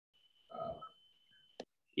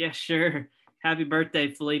Yeah, sure. Happy birthday,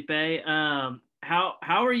 Feleipe. How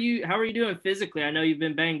are you doing physically? I know you've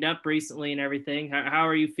been banged up recently and everything. How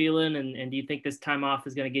are you feeling? And do you think this time off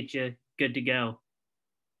is going to get you good to go?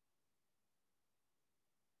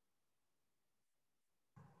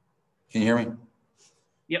 Can you hear me?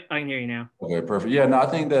 Yep, I can hear you now. Okay, perfect. Yeah, no, I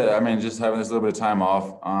think that, I mean, just having this little bit of time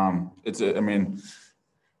off, I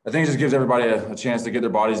think it just gives everybody a chance to get their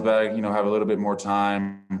bodies back, have a little bit more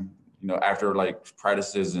time, after like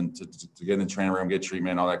practices and to get in the training room, get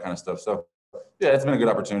treatment, all that kind of stuff. So yeah, it's been a good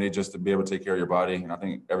opportunity just to be able to take care of your body. And I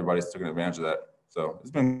think everybody's taken advantage of that. So it's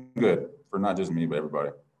been good for not just me, but everybody.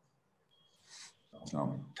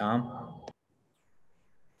 So, Tom?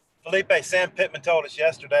 Feleipe, Sam Pittman told us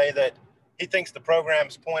yesterday that he thinks the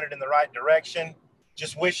program's pointed in the right direction,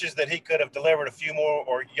 just wishes that he could have delivered a few more,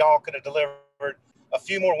 or y'all could have delivered a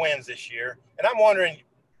few more wins this year. And I'm wondering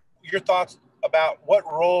your thoughts about what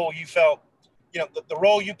role you felt, the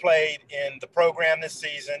role you played in the program this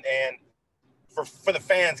season and for the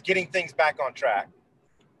fans getting things back on track.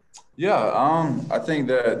 Yeah, I think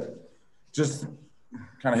that just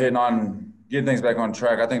kind of hitting on getting things back on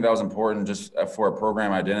track, I think that was important just for a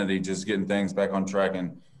program identity, just getting things back on track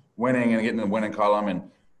and winning and getting the winning column and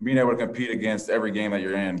being able to compete against every game that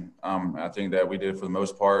you're in. I think that we did for the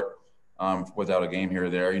most part without a game here or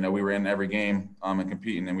there. We were in every game and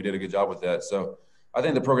competing, and we did a good job with that. So I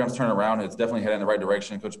think the program's turned around. It's definitely heading in the right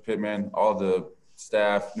direction. Coach Pittman, all the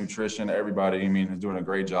staff, nutrition, everybody, is doing a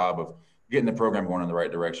great job of getting the program going in the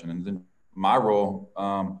right direction. And then my role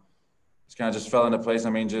just kind of just fell into place.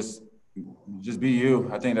 Just be you.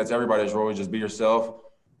 I think that's everybody's role. Just be yourself,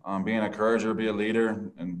 be an encourager, be a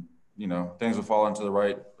leader, and things will fall into the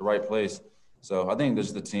right place. So I think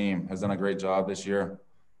just the team has done a great job this year.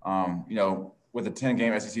 With a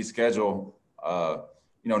 10-game SEC schedule,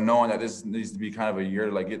 knowing that this needs to be kind of a year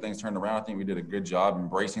to like get things turned around, I think we did a good job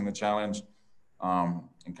embracing the challenge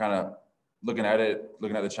and kind of looking at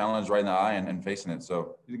the challenge right in the eye and facing it.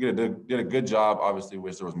 So you did a good job. Obviously,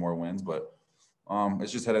 wish there was more wins, but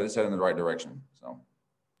it's headed in the right direction. So,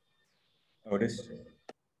 Otis.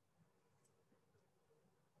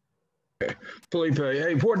 Feleipe,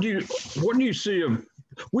 hey, what do you see of?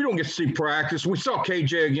 We don't get to see practice. We saw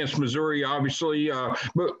KJ against Missouri, obviously,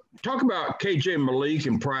 but talk about KJ and Malik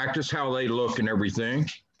in practice, how they look and everything.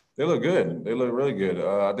 They look good. They look really good.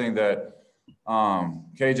 I think that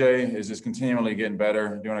KJ is just continually getting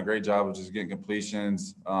better, doing a great job of just getting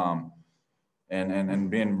completions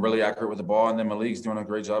and being really accurate with the ball. And then Malik's doing a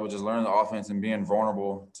great job of just learning the offense and being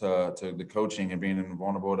vulnerable to the coaching and being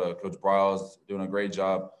vulnerable to Coach Bryles, doing a great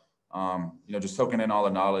job. Just soaking in all the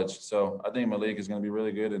knowledge. So I think Malik is going to be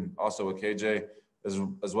really good, and also with KJ as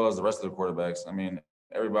well as the rest of the quarterbacks.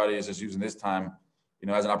 Everybody is just using this time,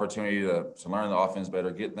 as an opportunity to learn the offense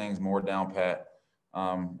better, get things more down pat,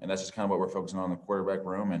 and that's just kind of what we're focusing on in the quarterback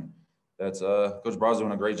room. And that's Coach Bryles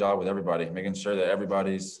doing a great job with everybody, making sure that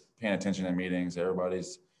everybody's paying attention in meetings,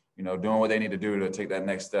 everybody's doing what they need to do to take that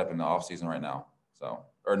next step in the off season right now. So,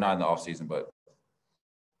 or not in the off season, but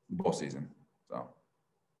bowl season. So.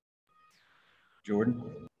 Jordan.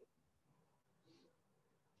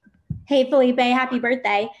 Hey, Feleipe, happy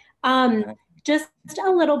birthday. Just a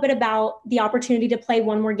little bit about the opportunity to play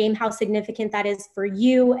one more game, how significant that is for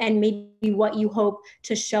you, and maybe what you hope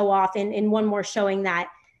to show off in one more showing that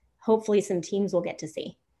hopefully some teams will get to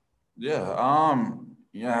see. Yeah.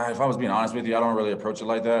 If I was being honest with you, I don't really approach it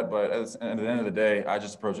like that. But at the end of the day, I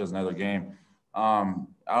just approach it as another game. I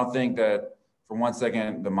don't think that for 1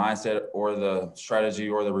 second, the mindset or the strategy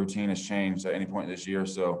or the routine has changed at any point this year.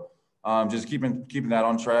 So just keeping that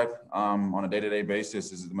on track on a day-to-day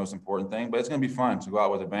basis is the most important thing. But it's going to be fun to go out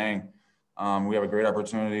with a bang. We have a great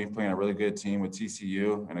opportunity playing a really good team with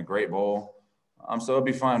TCU and a great bowl. So it'll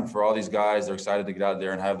be fun for all these guys. They're excited to get out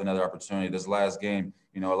there and have another opportunity. This last game,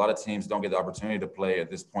 a lot of teams don't get the opportunity to play at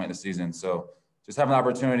this point in the season. So just having the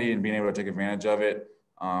opportunity and being able to take advantage of it,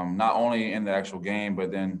 not only in the actual game,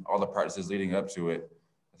 but then all the practices leading up to it,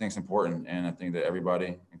 I think it's important. And I think that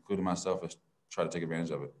everybody, including myself, is try to take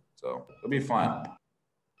advantage of it. So it'll be fun.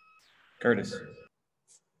 Curtis.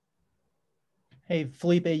 Hey,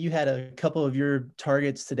 Feleipe, you had a couple of your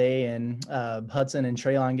targets today, and Hudson and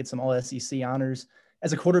Treylon get some all-SEC honors.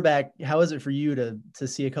 As a quarterback, how is it for you to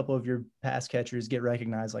see a couple of your pass catchers get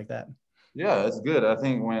recognized like that? Yeah, it's good. I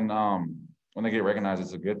think when they get recognized,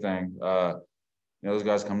 it's a good thing. Those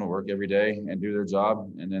guys come to work every day and do their job,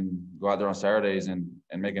 and then go out there on Saturdays and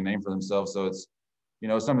make a name for themselves. So it's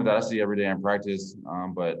something that I see every day in practice.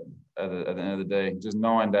 But at the end of the day, just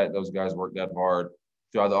knowing that those guys work that hard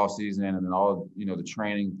throughout the off season and then all the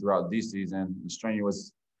training throughout the season, the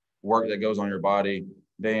strenuous work that goes on your body,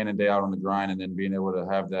 day in and day out on the grind, and then being able to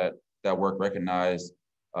have that work recognized,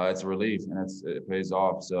 it's a relief and it pays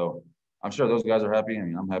off. So I'm sure those guys are happy. I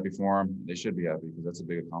mean, I'm happy for them. They should be happy because that's a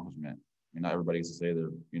big accomplishment. I mean, not everybody gets to say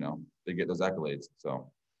they get those accolades.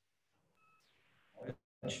 So.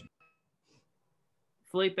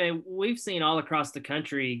 Feleipe, we've seen all across the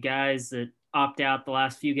country guys that opt out the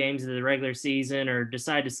last few games of the regular season or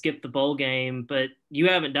decide to skip the bowl game, but you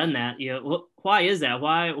haven't done that. Why is that?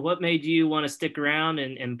 What made you want to stick around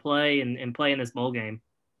and play and play in this bowl game?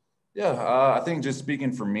 Yeah, I think just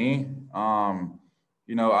speaking for me,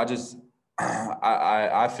 I just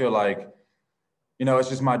I feel like, it's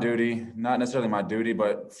just my duty, not necessarily my duty,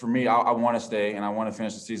 but for me, I want to stay and I want to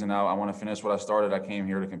finish the season out. I want to finish what I started. I came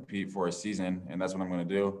here to compete for a season, and that's what I'm going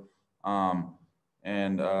to do.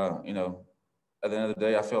 At the end of the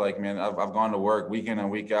day, I feel like, man, I've gone to work week in and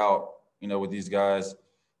week out, with these guys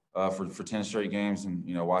for 10 straight games, and,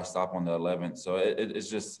 why stop on the 11th? So it's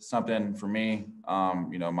just something for me,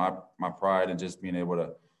 my pride and just being able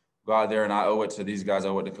to go out there, and I owe it to these guys. I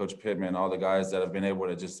owe it to Coach Pittman, all the guys that have been able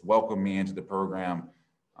to just welcome me into the program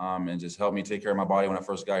and just help me take care of my body when I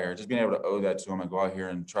first got here. Just being able to owe that to them and go out here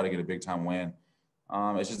and try to get a big time win.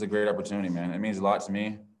 It's just a great opportunity, man. It means a lot to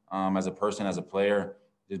me as a person, as a player,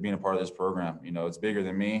 just being a part of this program. It's bigger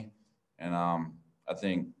than me. And I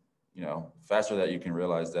think, faster that you can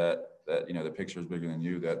realize that the picture is bigger than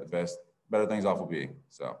you, that better things off will be.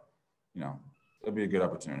 So, it'll be a good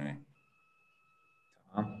opportunity.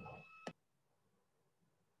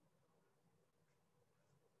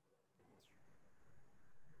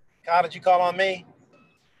 Kyle, did you call on me?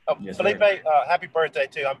 Oh, Yes, Feleipe, happy birthday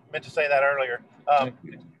too. I meant to say that earlier. I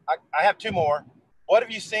have two more. What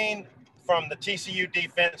have you seen from the TCU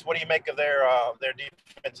defense? What do you make of their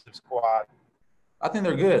defensive squad? I think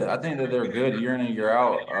they're good. I think that they're good year in and year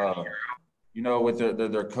out. With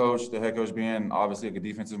their coach, the head coach being obviously a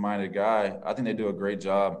defensive-minded guy, I think they do a great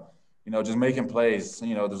job, just making plays.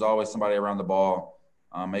 There's always somebody around the ball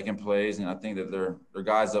making plays, and I think that their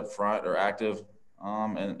guys up front are active,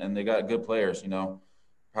 and they got good players,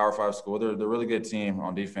 Power 5 school. They're a really good team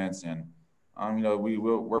on defense, and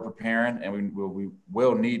we're preparing, and we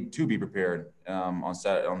will need to be prepared on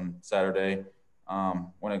Saturday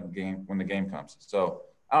when the game comes. So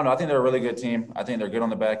I don't know. I think they're a really good team. I think they're good on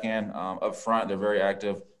the back end. Up front, they're very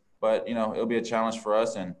active. But it'll be a challenge for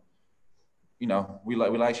us, and we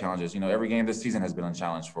like challenges. Every game this season has been a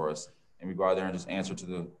challenge for us, and we go out there and just answer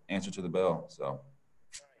to the bell. So.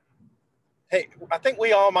 Hey, I think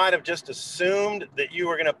we all might have just assumed that you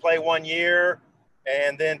were going to play 1 year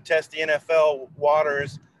and then test the NFL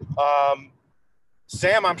waters.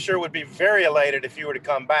 Sam, I'm sure, would be very elated if you were to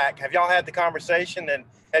come back. Have y'all had the conversation, and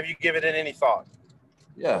have you given it any thought?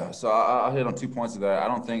 Yeah, so I'll hit on 2 points of that. I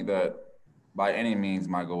don't think that by any means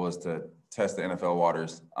my goal is to test the NFL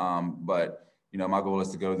waters. But my goal is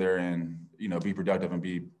to go there and, be productive and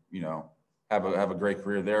be, have a great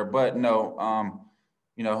career there. But no,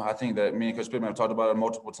 I think that me and Coach Pittman have talked about it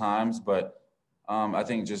multiple times, but I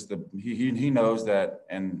think just he knows that,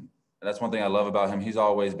 and that's one thing I love about him. He's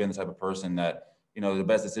always been the type of person that, the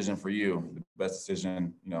best decision for you, the best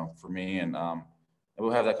decision, for me. And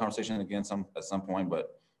we'll have that conversation again at some point.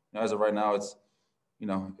 But as of right now, it's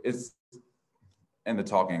in the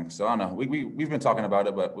talking. So I don't know. We've been talking about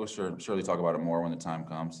it, but we'll surely talk about it more when the time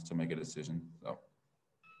comes to make a decision. So.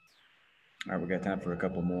 All right, we got time for a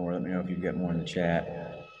couple more. Let me know if you've got more in the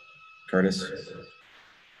chat. Curtis.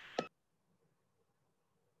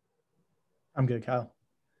 I'm good, Kyle.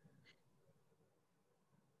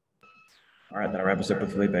 All right, that'll wrap us up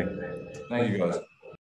with Feleipe. Thank you, guys.